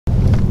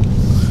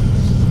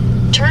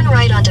Turn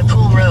right onto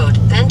Pool Road,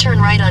 then turn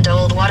right onto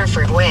Old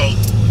Waterford Way.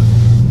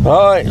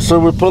 Alright, so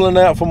we're pulling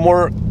out from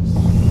work,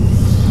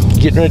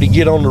 getting ready to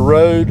get on the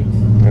road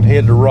and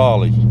head to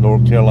Raleigh,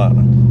 North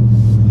Carolina.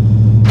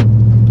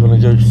 Gonna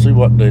go see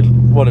what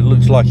it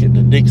looks like at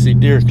the Dixie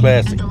Deer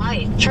Classic. At the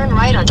light, turn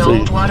right onto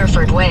Old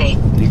Waterford Way.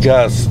 You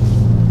guys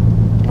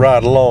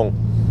ride along.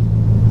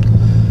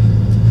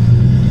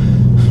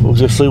 We'll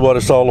just see what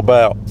it's all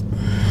about.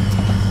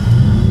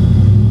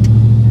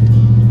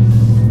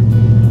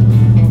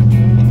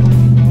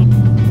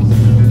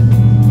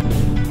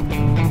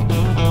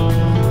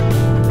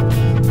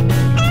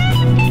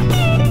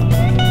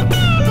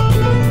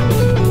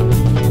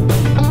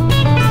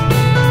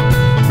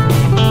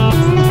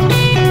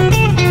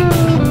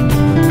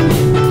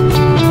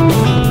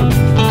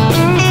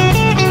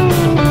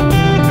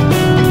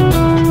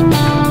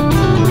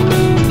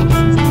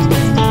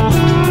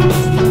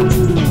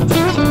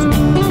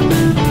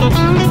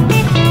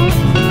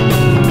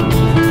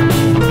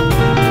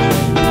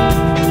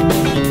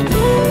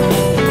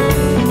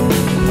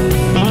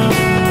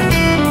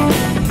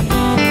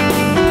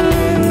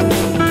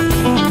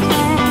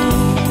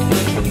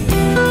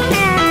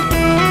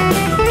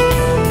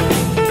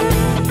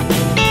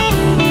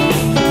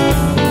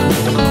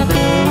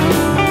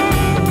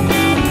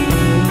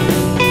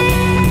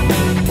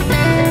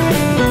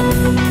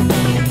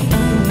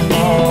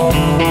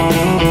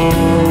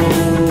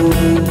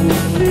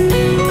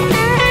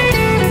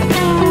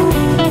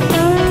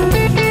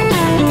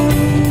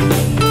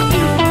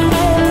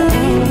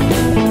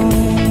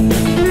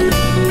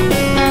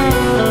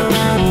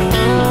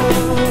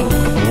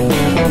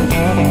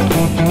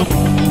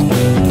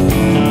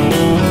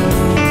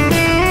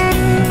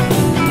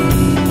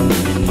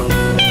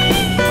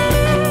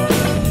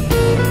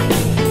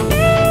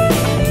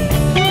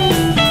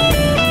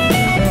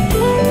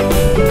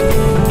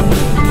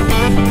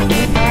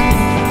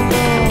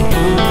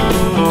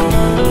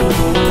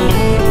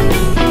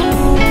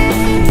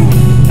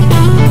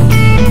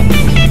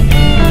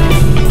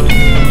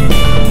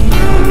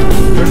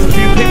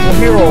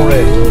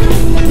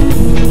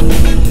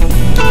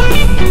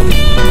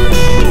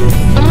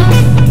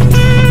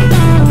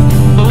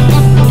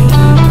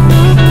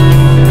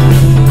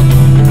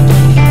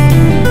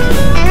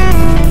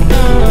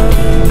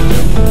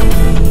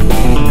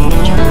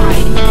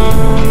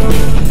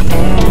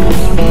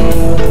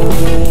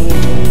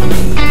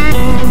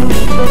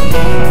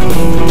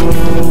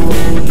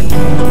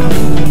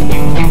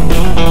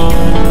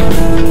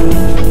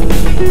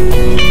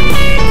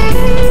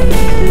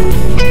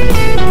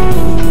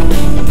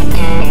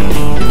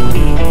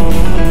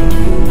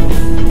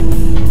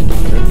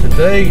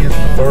 Today is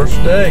the first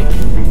day.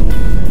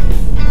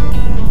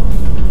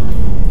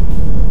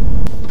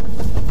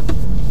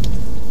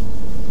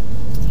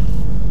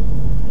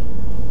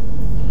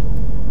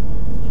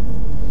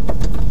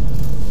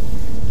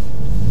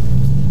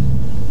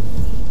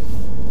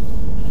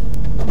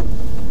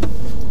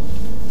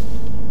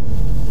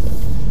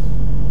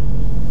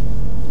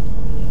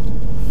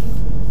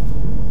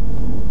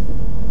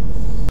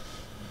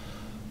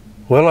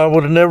 Well, I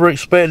would have never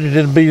expected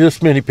it to be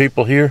this many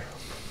people here.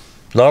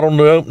 Not on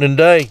the opening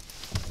day.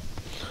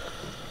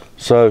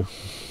 So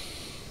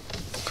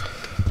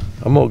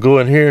I'm gonna go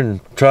in here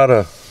and try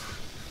to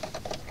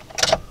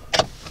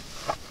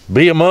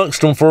be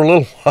amongst them for a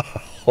little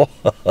while.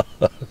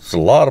 It's a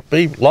lot of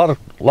people, a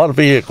lot of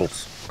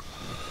vehicles,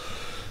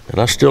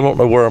 and I still don't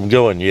know where I'm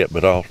going yet,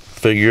 but I'll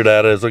figure it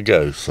out as I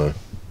go. So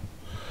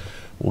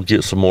we'll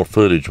get some more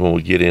footage when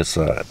we get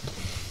inside.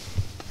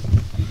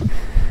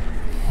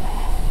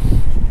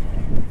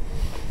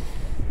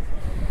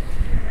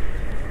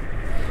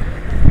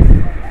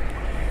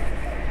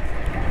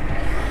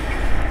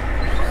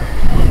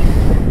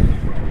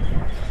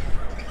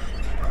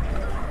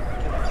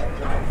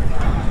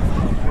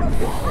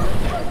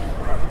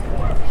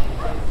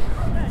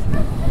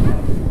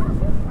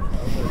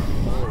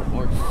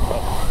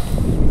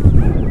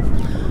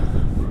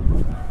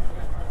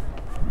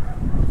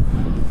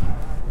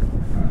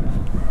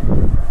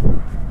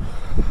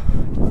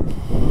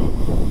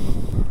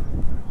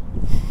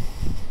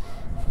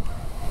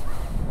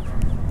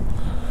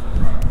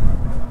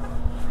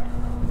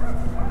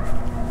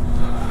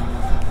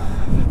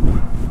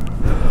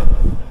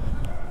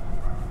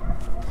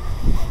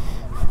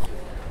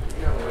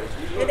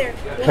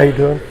 How you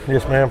doing?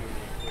 Yes, ma'am.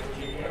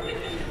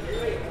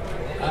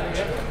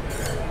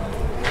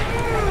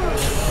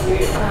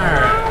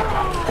 Alright.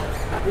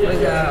 We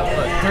got,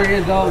 what, 3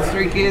 adults,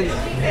 3 kids?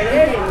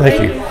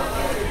 Thank you.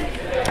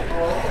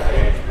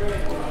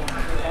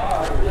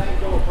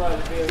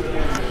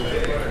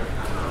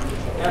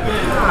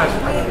 Gosh,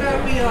 why you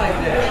gotta be like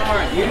that?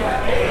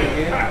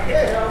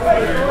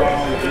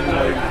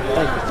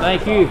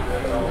 Thank you.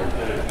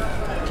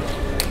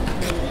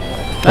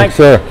 Thanks,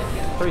 sir.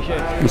 Appreciate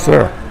it. Yes,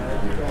 sir.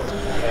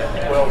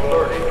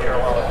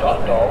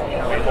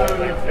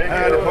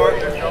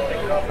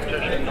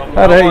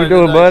 Howdy, how you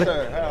doing, buddy?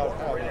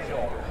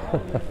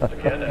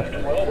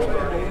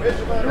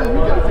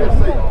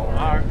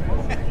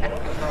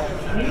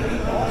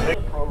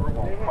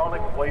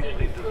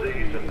 wasting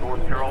disease in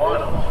North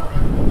Carolina.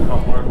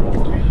 Come learn more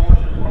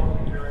resources,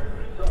 volunteering,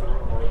 etc.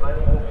 are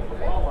available from the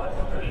Wildlife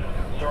Commission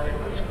concerning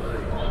this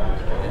disease.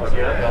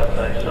 Again, that's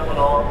a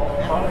seminar on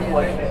chronic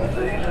wasting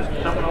disease in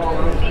seminar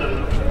room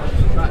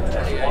 2 at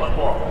 1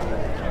 o'clock.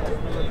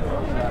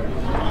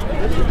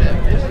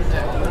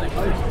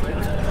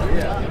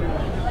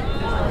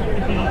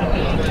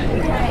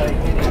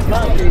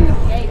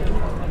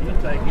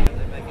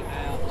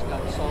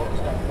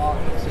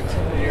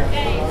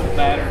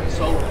 Battered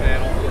solar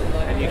panel,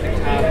 and you can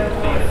tie it to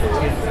feed it for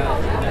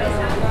 10,000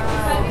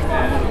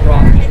 and it'll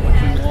drop just what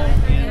you want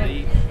in to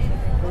eat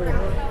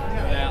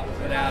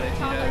without it,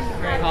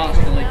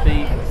 constantly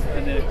feeding,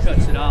 and then it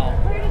cuts it off,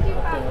 of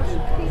course,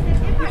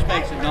 which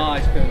makes it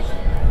nice because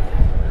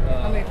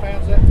how many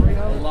pounds is that?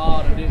 300? A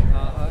lot of it.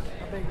 How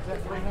big is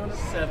that? 300?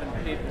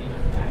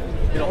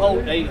 750. It'll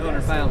hold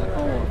 800 pounds of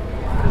corn.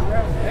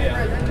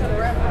 Yeah.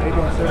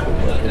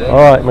 All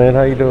right, man.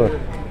 How you doing?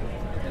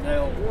 And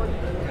they'll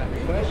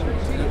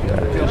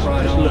jump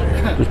right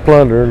on. Just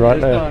plundering right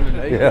Just now. plundering,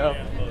 there you Yeah. go.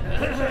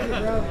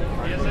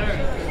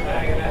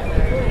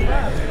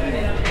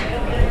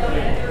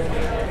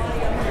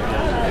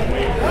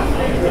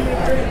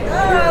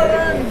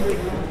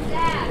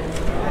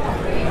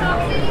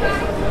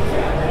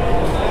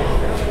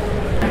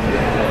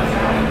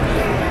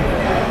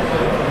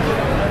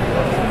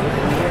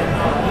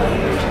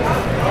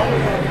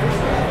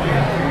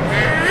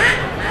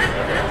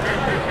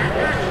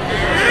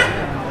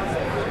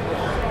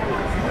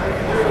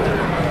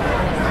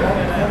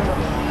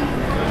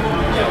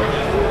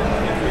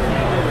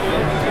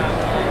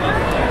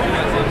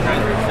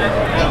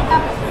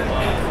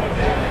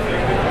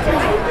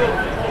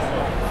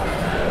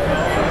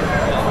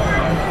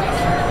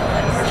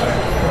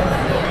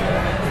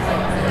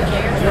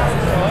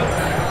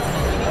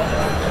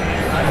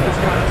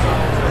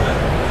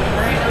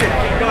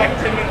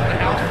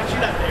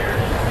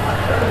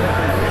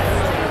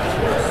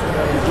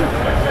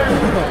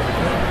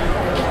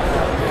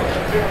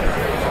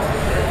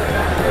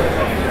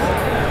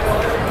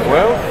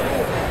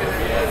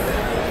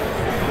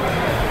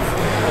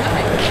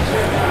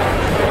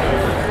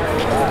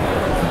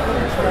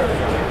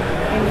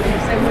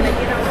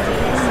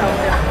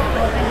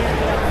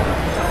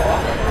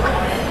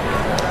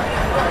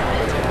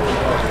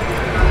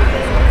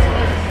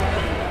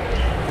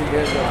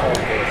 Yes, sir.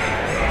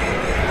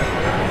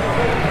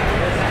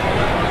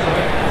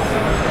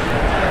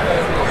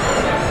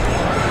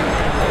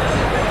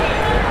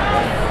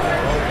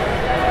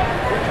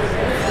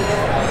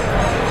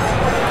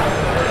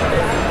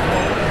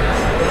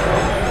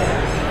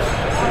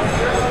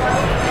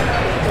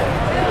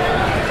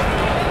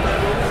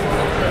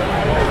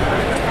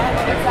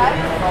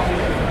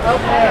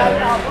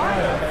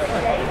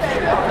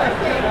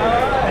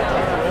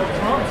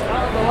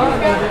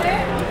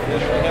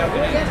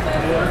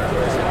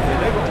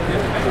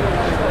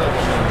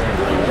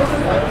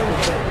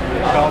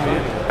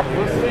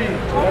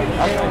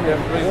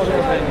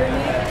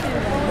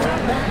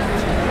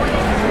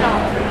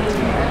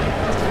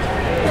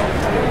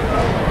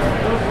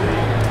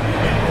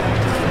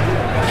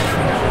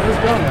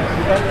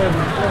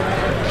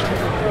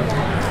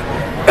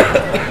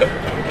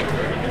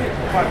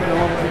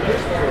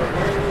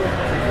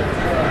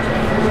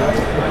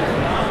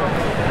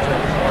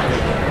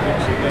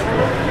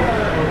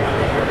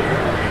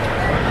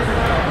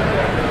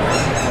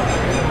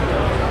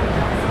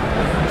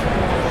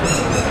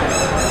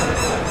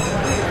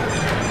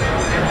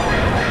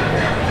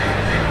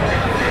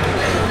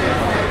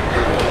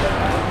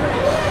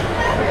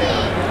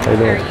 How you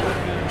doing?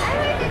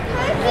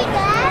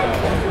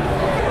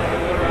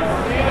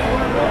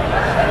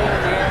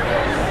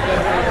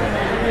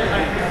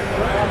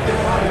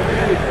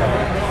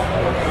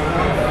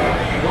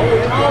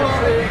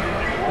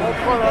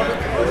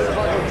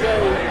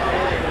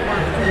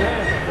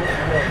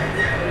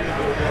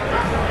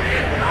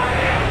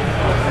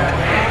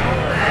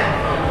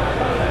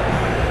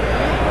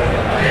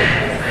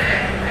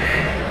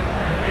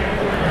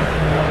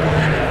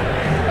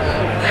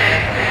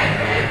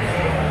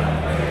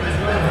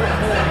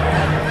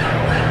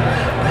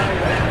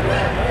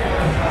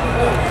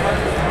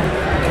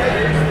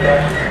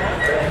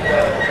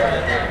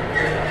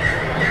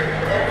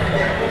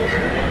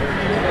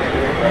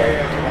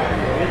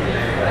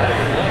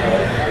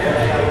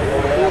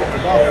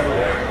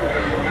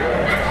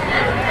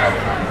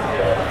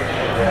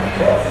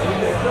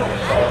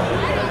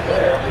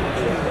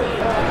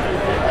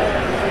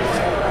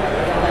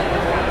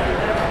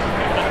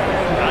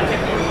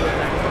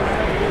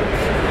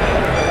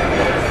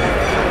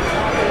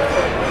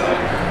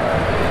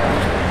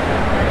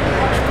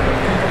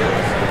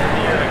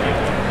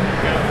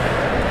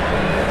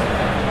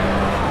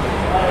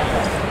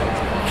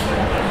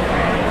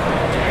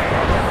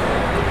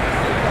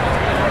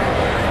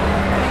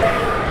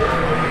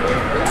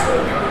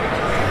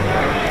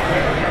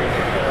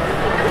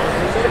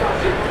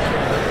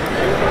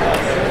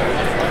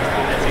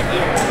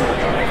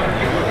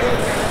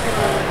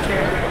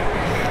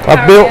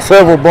 I've built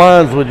several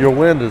blinds with your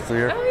windows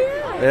here. Oh,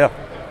 yeah. Yeah.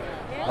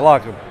 Yeah, I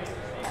like them.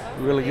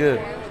 Really good.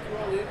 You're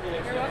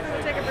welcome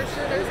to take a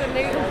brochure. There's a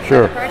new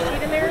Sure. price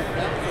sheet in there.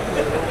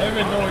 There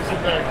we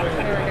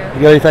go.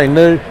 You got anything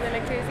new? And then a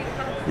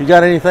koozie. You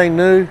got anything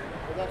new?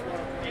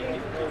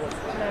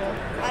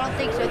 I don't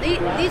think so.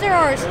 These are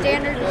our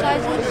standard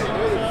sizes.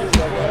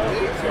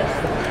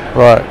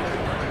 Right.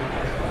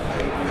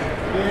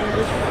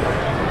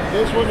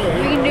 We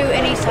can do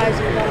any size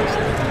of those.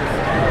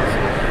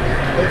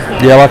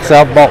 Yeah, like I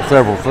said, I've bought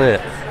several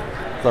sets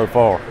so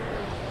far.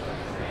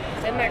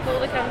 Isn't that cool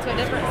to come to a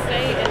different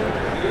state and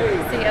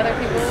see other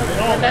people's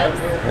windows?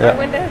 Yeah. Our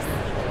windows?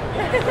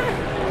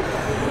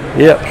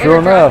 Yep, We sure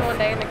were driving enough. one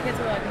day and the kids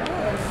were like, oh, look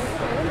at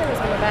the windows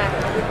on the back.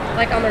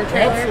 Like on their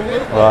trailer.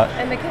 Right.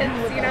 And the kids,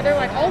 you know, they're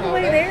like, all the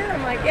way there?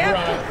 I'm like, yeah.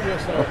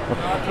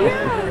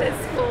 Yeah,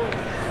 it's cool.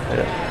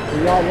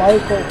 Y'all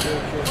local?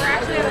 We're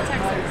actually out of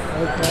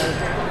Texas.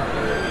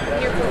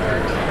 Here for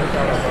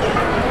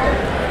work.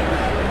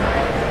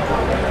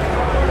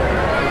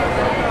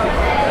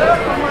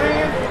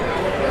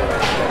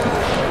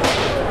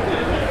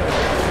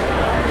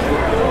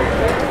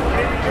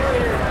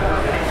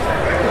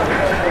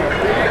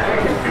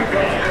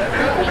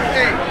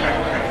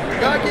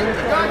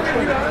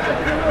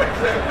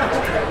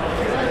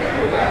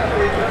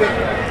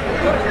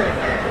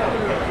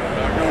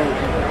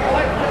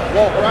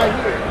 Walk right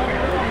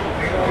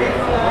here.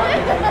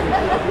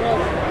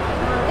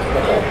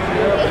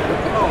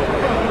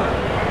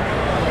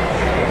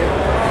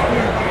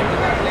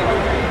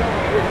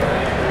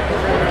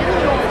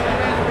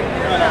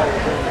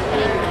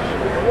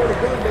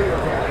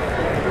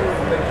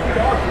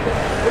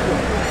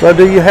 So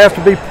do you have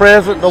to be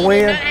present to You do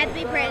win? not have to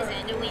be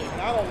present to win.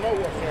 I don't know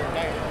what's there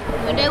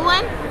now. We do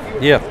one?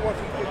 Yeah.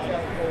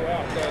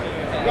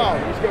 No,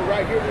 let's go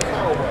right here in this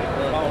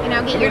hallway. And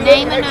I'll get your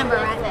name and number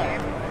right there.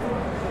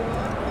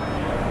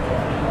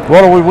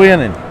 What are we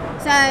winning?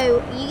 So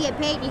you get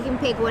picked, you can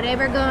pick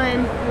whatever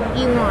gun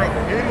you want.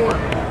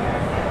 Anyone.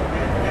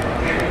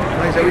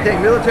 Like I said, we take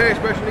military,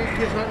 special needs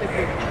kids hunting.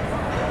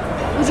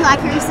 Would you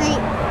like your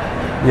receipt?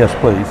 Yes,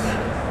 please.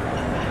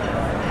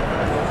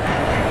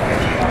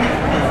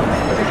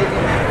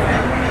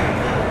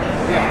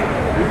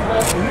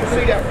 You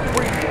see that for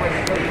free.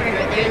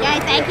 There you go.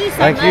 Thank you so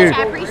Thank much. you.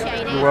 I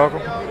appreciate it. You're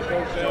welcome.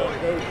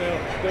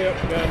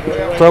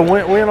 So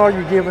when are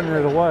you giving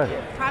it away?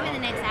 Probably the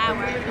next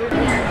hour. It's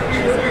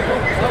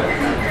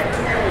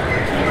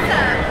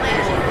a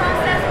flashing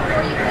process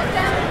before you put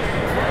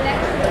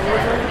them.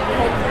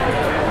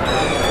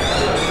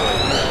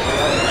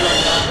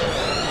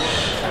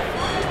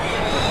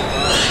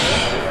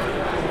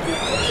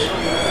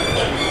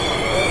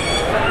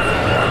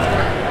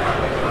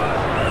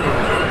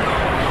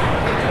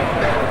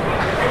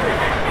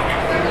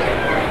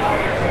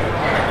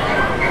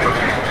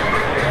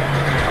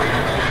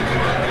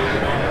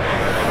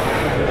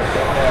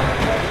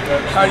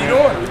 How you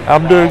doing?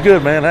 I'm doing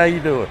good, man. How you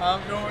doing?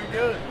 I'm doing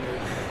good.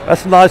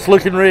 That's a nice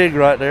looking rig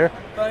right there.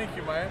 Thank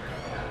you, man.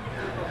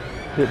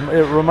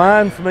 It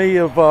reminds me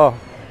of,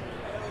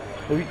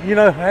 you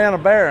know Hannah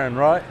Barron,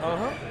 right?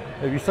 Uh-huh.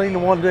 Have you seen the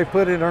one they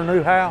put in her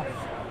new house?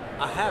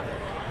 I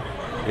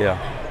haven't. Yeah.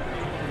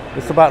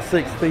 It's about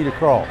 6 feet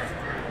across.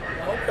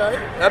 Okay.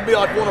 That'd be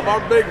like one of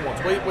our big ones.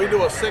 We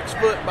do a 6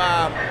 foot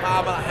by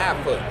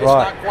 5.5 foot. It's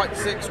Right. not quite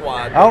 6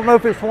 wide. I don't know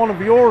if it's one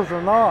of yours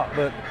or not,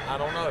 but I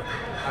don't know.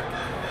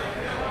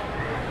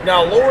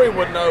 Now, Lori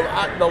would know.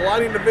 The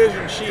lighting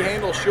division she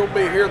handles, she'll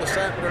be here this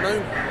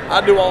afternoon.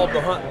 I do all of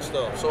the hunting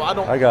stuff, so I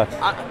don't. I got you.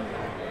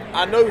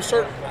 I know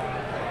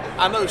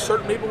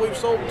certain people we've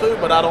sold to,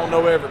 but I don't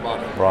know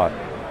everybody. right.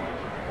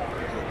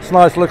 It's a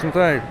nice looking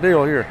thing.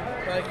 Deal here.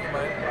 Thank you,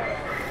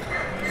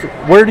 man. So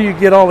where do you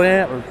get all the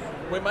antlers?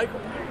 We make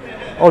them.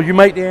 Oh, you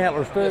make the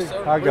antlers too? Yes,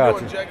 sir. I we got do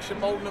you. injection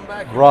molding them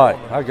back. Right,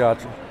 I got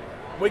you.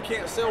 We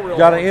can't sell real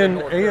Got ones an in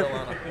North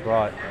Carolina.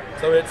 Right,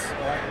 So it's,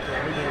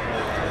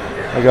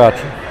 I got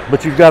you.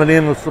 But you've got an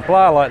endless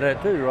supply like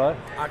that too, right?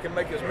 I can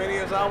make as many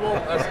as I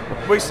want.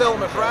 We sell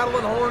them at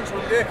Rattling Horns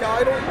with Dick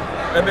Idle,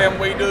 and then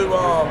we do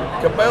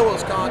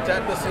Cabela's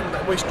contact us,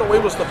 and we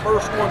was the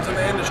first ones in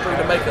the industry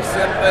to make a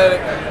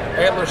synthetic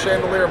antler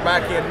chandelier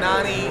back in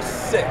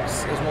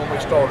 '96 is when we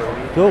started.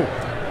 Cool.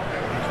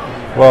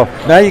 Well,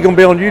 now you're gonna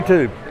be on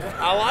YouTube.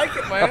 I like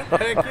it, man.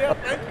 Heck yeah,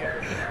 thank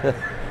you.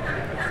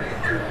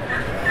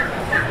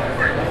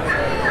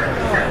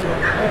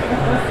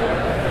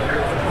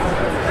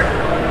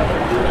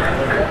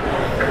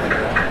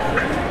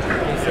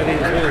 Said he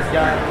was with his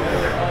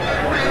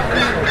guy.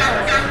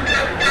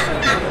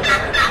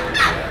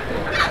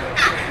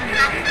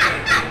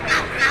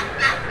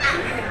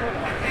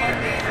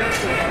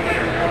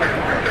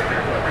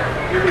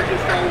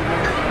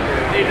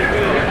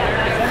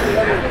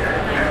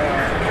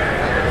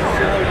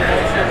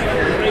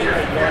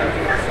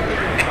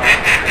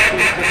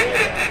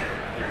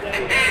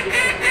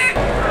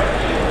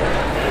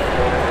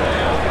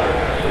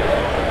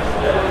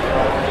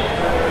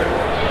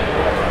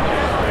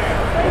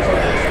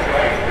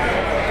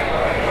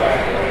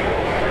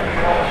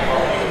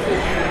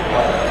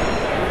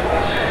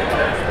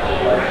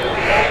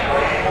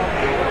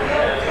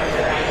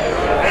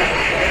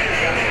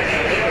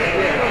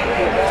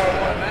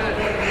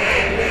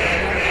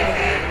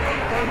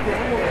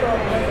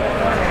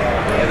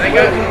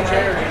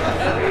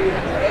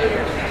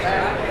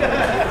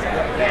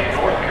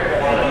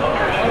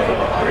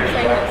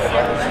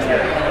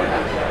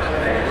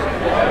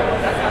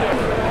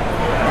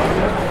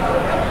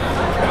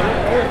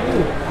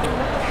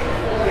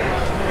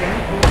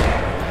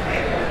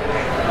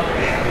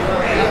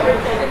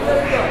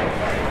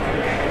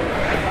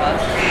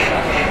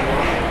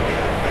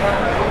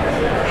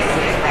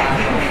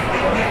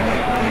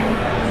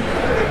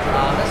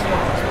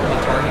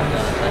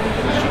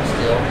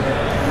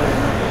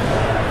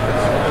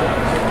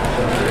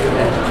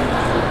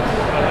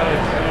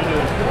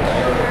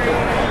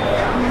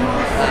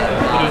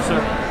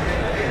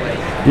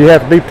 You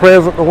have to be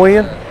present to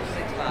win?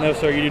 No,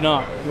 sir, you do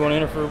not. You want to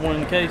enter for one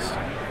in the case?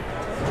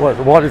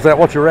 What is that?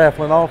 What you're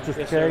raffling off? Just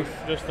Yes, a case?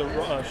 sir. Just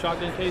the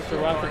shotgun case or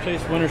rifle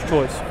case, winner's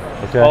choice.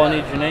 Okay. All I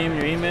need is your name,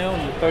 your email,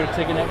 and you throw the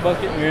ticket in that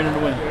bucket, and you're entered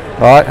to win.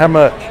 All right, how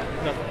much?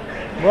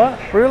 Nothing.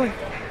 What? Really?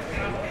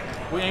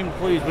 We aim to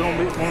please. We don't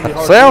want to be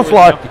hard. Sounds to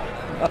like it.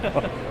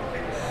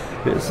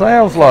 It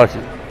sounds like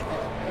it.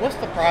 What's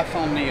the price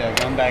on the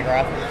gun bag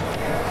rifle?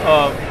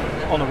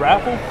 On the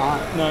raffle?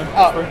 No.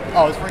 Oh, Free.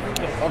 oh, it's free?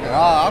 Okay,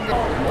 I'll go.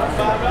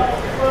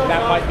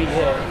 That might be it.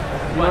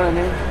 You know what I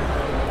mean?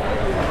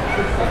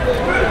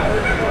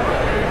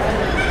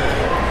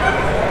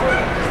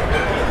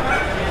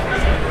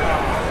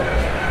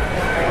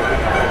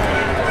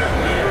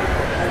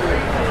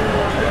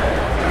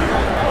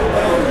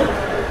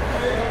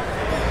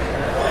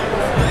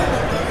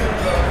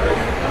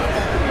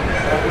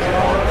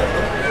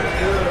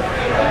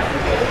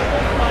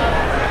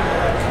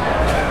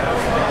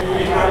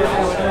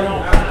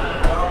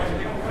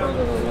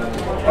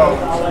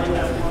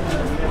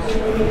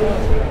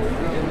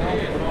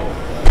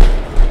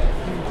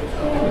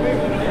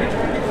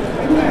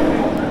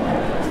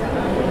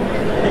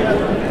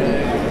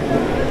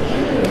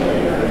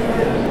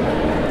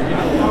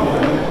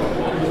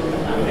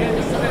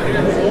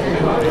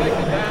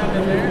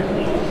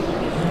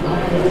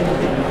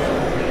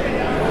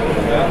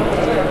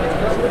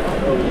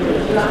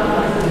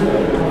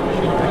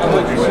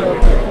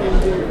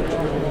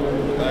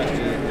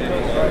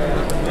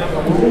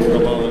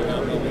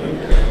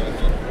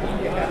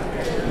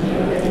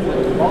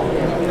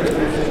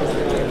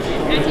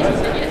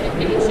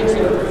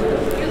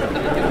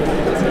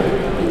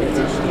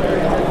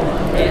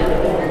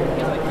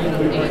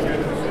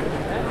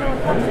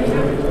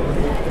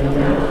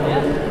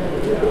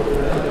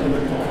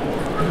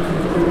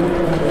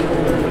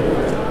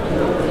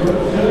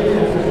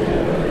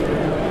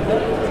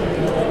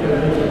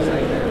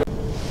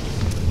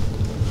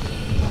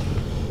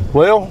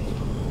 Well,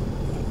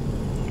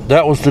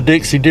 that was the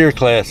Dixie Deer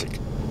Classic.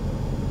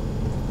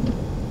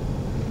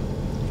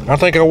 I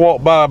think I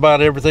walked by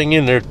about everything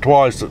in there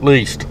twice at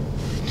least.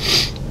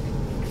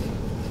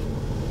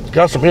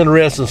 Got some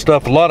interesting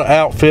stuff, a lot of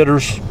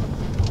outfitters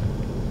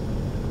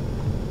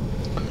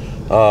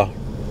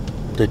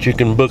that you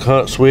can book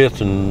hunts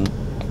with and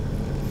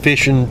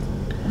fishing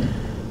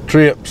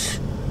trips.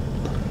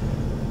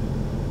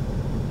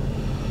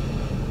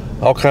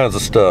 All kinds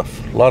of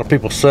stuff. A lot of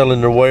people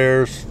selling their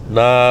wares,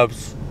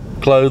 knives,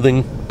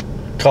 clothing,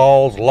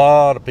 calls. A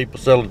lot of people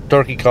selling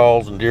turkey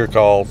calls and deer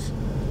calls.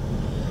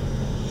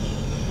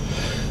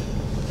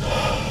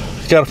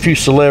 Got a few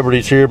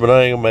celebrities here, but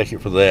I ain't gonna make it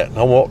for that.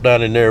 I walked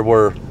down in there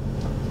where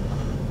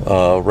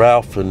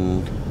Ralph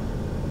and,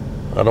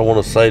 I don't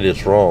want to say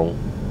this wrong.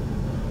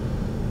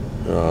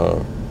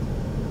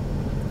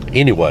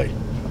 Anyway,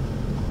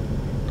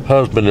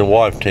 husband and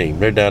wife team,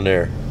 they're down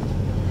there.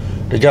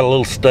 They got a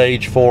little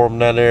stage for them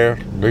down there.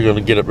 They're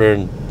gonna get up there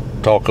and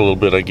talk a little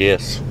bit, I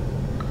guess.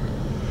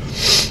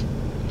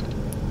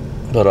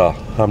 But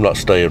I'm not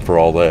staying for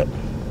all that.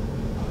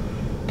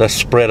 That's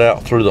spread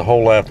out through the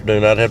whole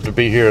afternoon. I'd have to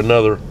be here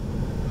another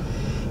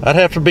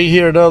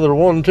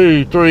 1,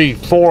 2, 3,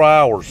 4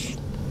 hours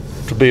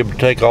to be able to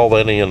take all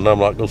that in, and I'm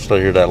not gonna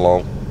stay here that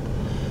long.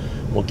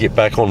 We'll get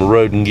back on the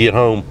road and get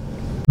home.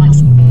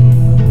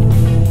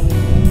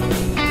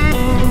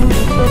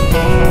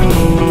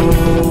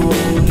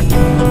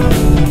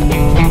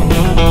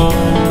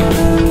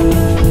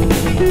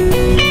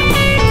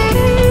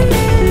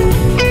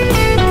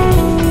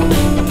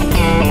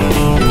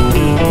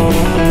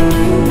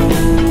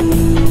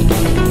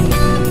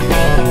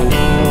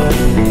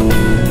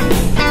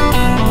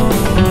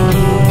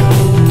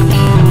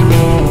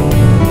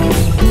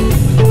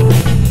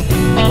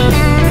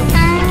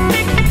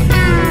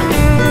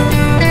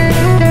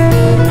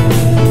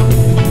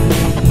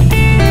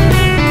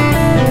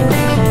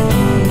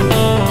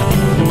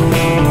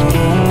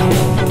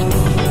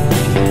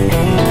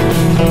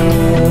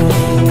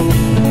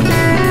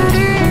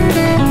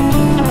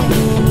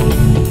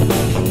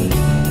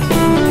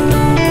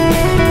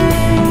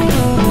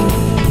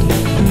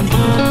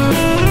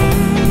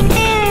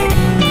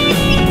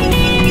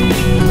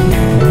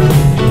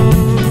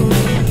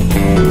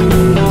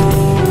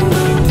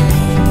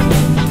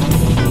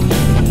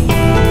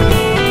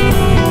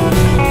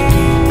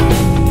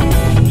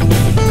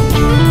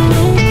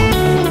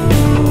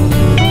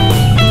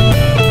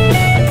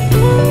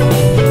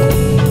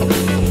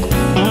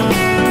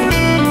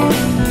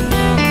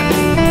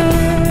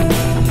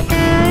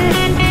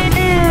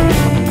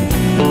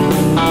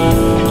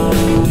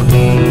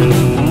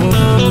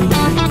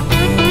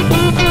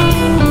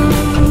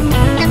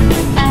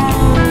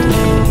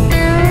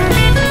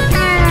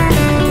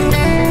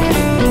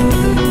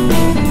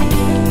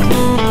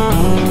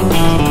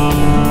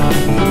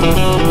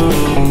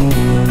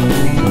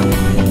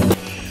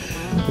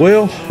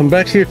 Well, I'm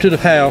back here to the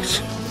house.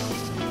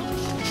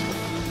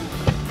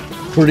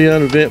 Pretty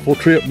uneventful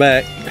trip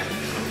back,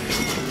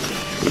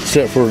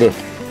 except for the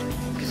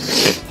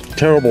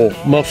terrible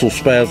muscle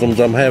spasms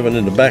I'm having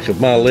in the back of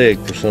my leg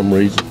for some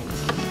reason.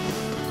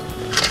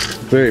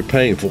 very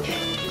painful.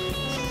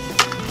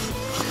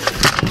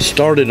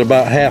 Started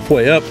about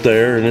halfway up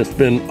there and it's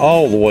been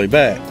all the way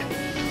back.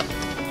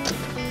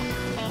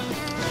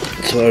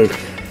 So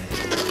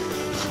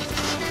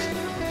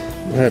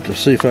I have to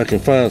see if I can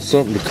find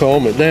something to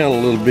calm it down a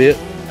little bit.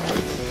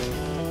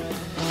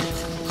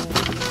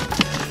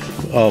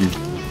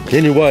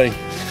 Anyway,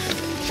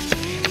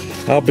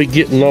 I'll be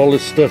getting all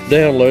this stuff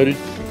downloaded,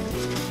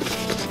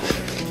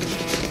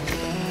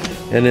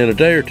 and in a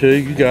day or two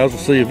you guys will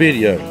see a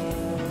video.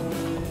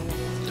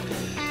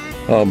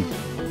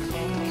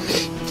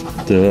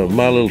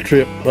 My little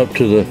trip up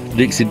to the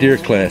Dixie Deer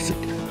Classic.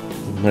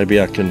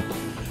 Maybe I can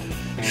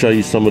show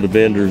you some of the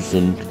vendors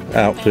and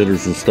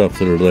outfitters and stuff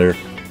that are there.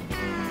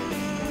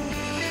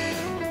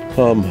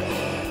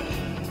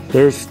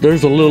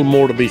 There's a little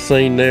more to be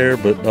seen there,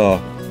 but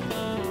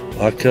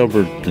I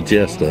covered the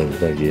gist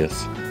of it, I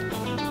guess.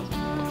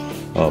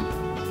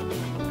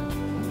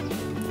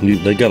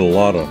 They got a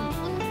lot of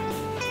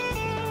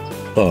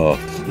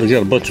they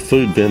got a bunch of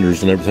food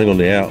vendors and everything on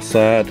the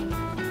outside.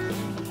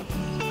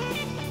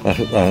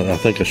 I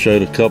think I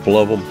showed a couple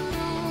of them,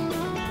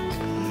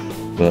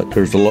 but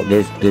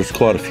there's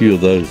quite a few of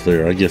those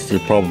there. I guess they're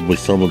probably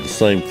some of the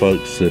same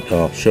folks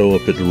that show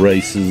up at the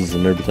races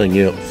and everything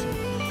else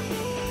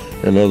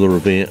and other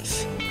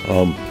events.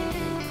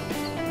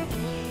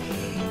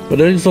 But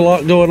there's a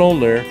lot going on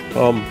there.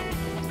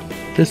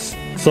 Just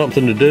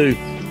something to do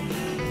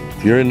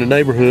if you're in the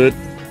neighborhood.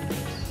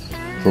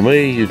 For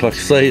me, like I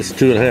say, it's a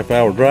 2.5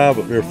 hour drive,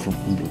 but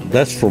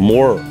that's from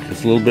work.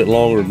 It's a little bit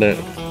longer than that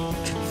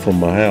from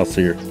my house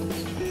here.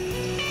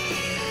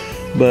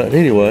 But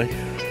anyway,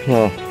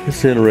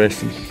 it's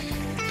interesting.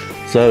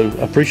 So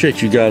I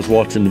appreciate you guys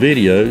watching the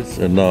videos,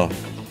 and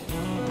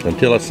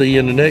until I see you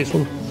in the next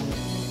one,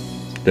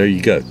 there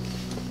you go.